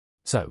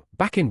So,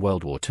 back in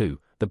World War II,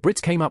 the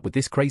Brits came up with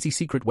this crazy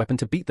secret weapon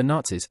to beat the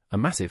Nazis, a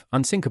massive,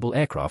 unsinkable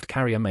aircraft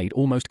carrier made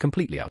almost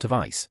completely out of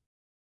ice.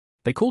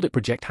 They called it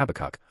Project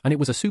Habakkuk, and it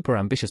was a super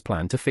ambitious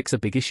plan to fix a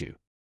big issue.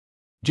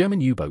 German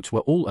U-boats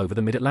were all over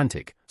the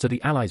mid-Atlantic, so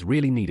the Allies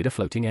really needed a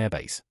floating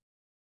airbase.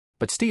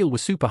 But steel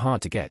was super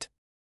hard to get.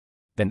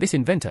 Then this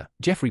inventor,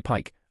 Geoffrey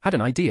Pike, had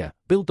an idea: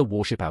 build the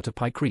Warship out of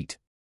pykrete.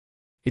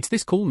 It's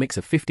this cool mix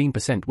of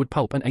 15% wood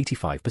pulp and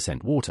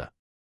 85% water.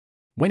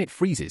 When it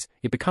freezes,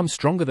 it becomes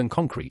stronger than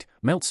concrete,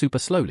 melts super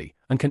slowly,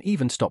 and can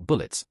even stop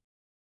bullets.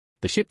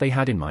 The ship they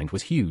had in mind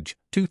was huge,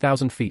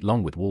 2,000 feet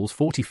long with walls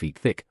 40 feet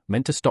thick,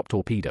 meant to stop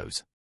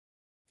torpedoes.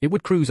 It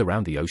would cruise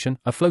around the ocean,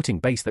 a floating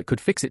base that could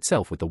fix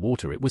itself with the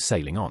water it was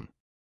sailing on.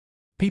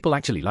 People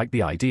actually liked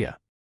the idea.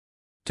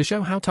 To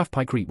show how tough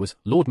pykrete was,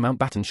 Lord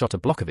Mountbatten shot a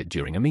block of it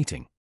during a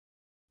meeting.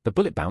 The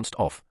bullet bounced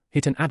off,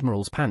 hit an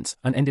admiral's pants,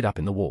 and ended up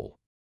in the wall.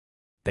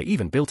 They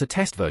even built a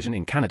test version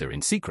in Canada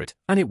in secret,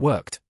 and it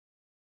worked.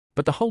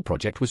 But the whole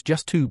project was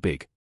just too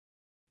big.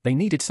 They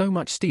needed so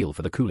much steel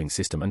for the cooling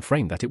system and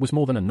frame that it was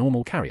more than a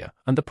normal carrier,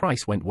 and the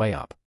price went way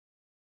up.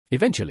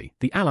 Eventually,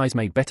 the Allies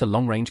made better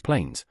long-range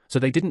planes, so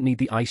they didn't need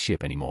the ice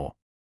ship anymore.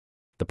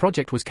 The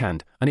project was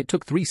canned, and it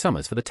took 3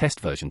 summers for the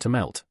test version to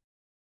melt.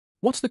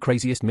 What's the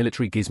craziest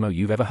military gizmo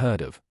you've ever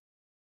heard of?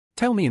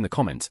 Tell me in the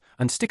comments,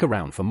 and stick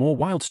around for more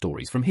wild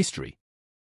stories from history.